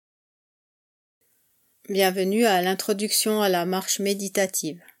Bienvenue à l'introduction à la marche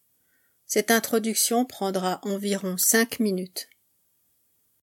méditative. Cette introduction prendra environ 5 minutes.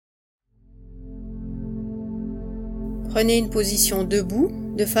 Prenez une position debout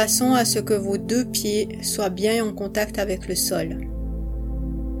de façon à ce que vos 2 pieds soient bien en contact avec le sol.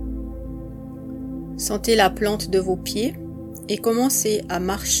 Sentez la plante de vos pieds et commencez à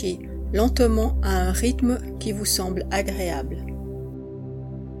marcher lentement à un rythme qui vous semble agréable.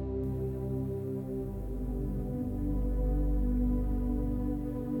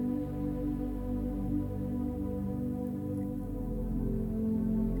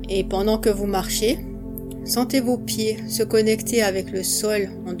 Et pendant que vous marchez, sentez vos pieds se connecter avec le sol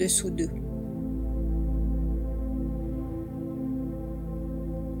en dessous d'eux.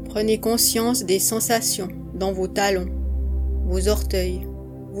 Prenez conscience des sensations dans vos talons, vos orteils,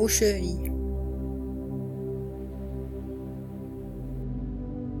 vos chevilles.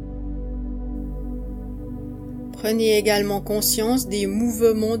 Prenez également conscience des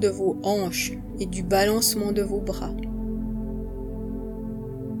mouvements de vos hanches et du balancement de vos bras.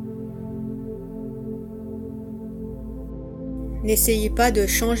 N'essayez pas de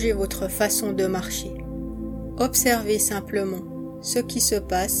changer votre façon de marcher. Observez simplement ce qui se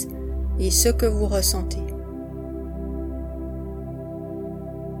passe et ce que vous ressentez.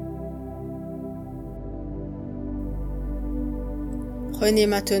 Prenez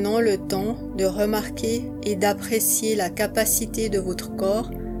maintenant le temps de remarquer et d'apprécier la capacité de votre corps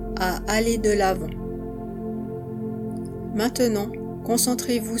à aller de l'avant. Maintenant,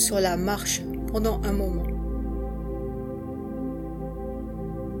 concentrez-vous sur la marche pendant un moment.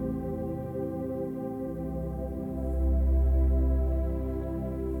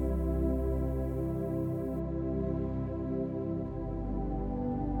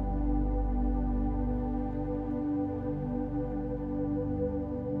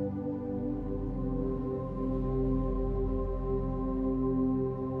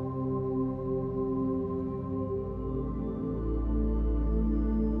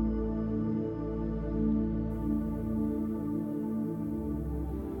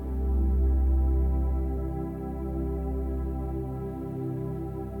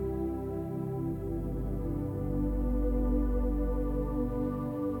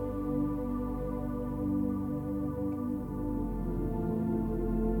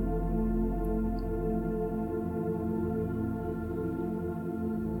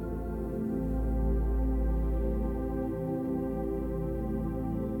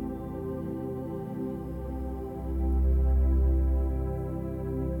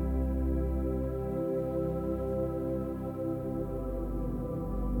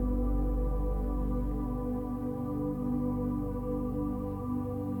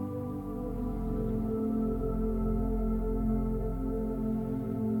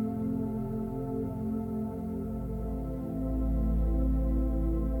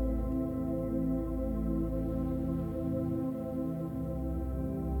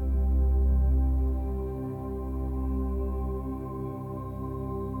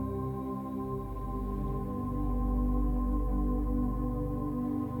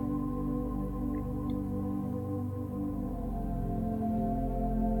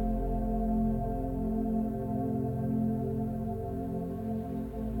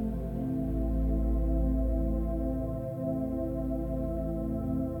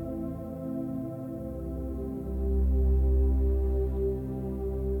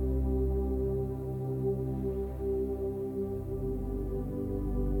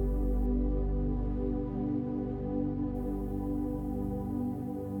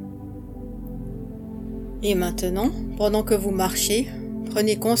 Et maintenant, pendant que vous marchez,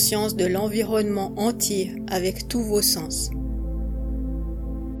 prenez conscience de l'environnement entier avec tous vos sens.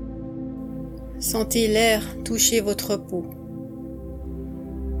 Sentez l'air toucher votre peau.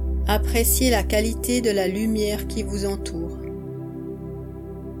 Appréciez la qualité de la lumière qui vous entoure.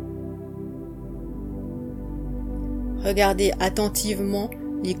 Regardez attentivement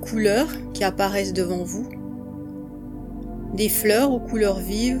les couleurs qui apparaissent devant vous. Des fleurs aux couleurs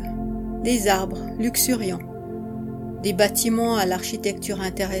vives, des arbres luxuriants, des bâtiments à l'architecture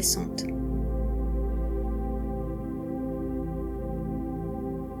intéressante.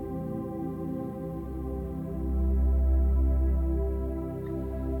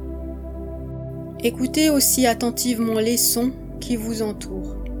 Écoutez aussi attentivement les sons qui vous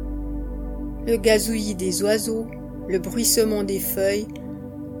entourent. Le gazouillis des oiseaux, le bruissement des feuilles,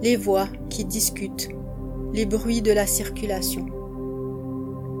 les voix qui discutent, les bruits de la circulation.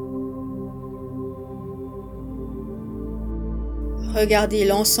 Regardez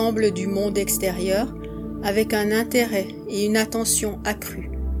l'ensemble du monde extérieur avec un intérêt et une attention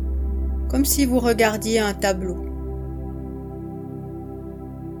accrue, comme si vous regardiez un tableau.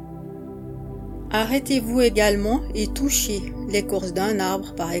 Arrêtez-vous également et touchez l'écorce d'un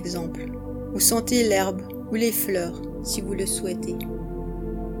arbre par exemple, ou sentez l'herbe ou les fleurs si vous le souhaitez.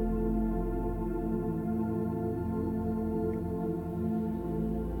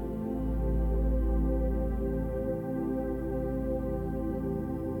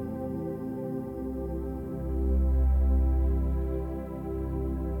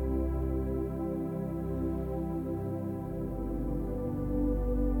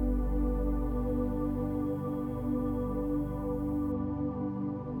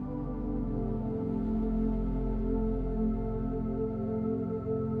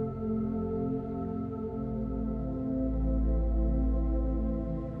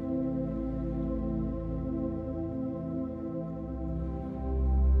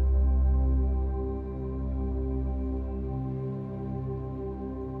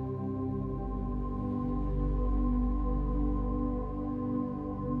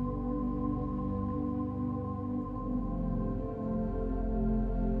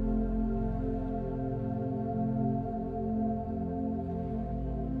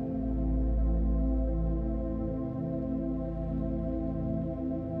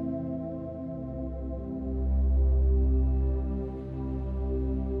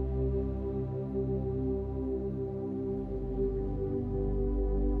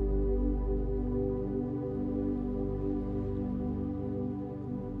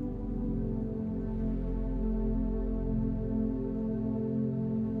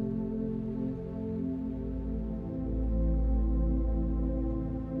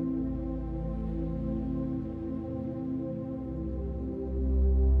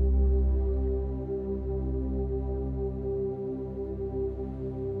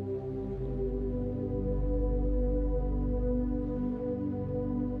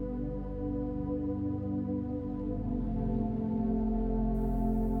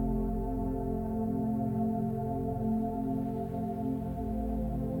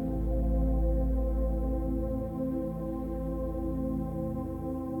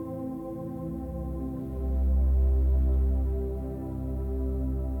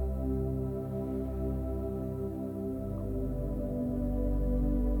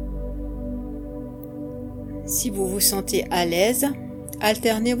 Si vous vous sentez à l'aise,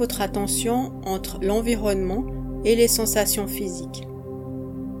 alternez votre attention entre l'environnement et les sensations physiques.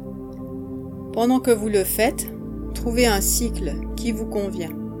 Pendant que vous le faites, trouvez un cycle qui vous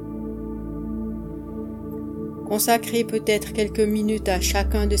convient. Consacrez peut-être quelques minutes à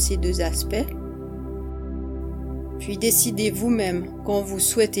chacun de ces deux aspects, puis décidez vous-même quand vous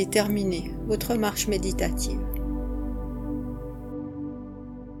souhaitez terminer votre marche méditative.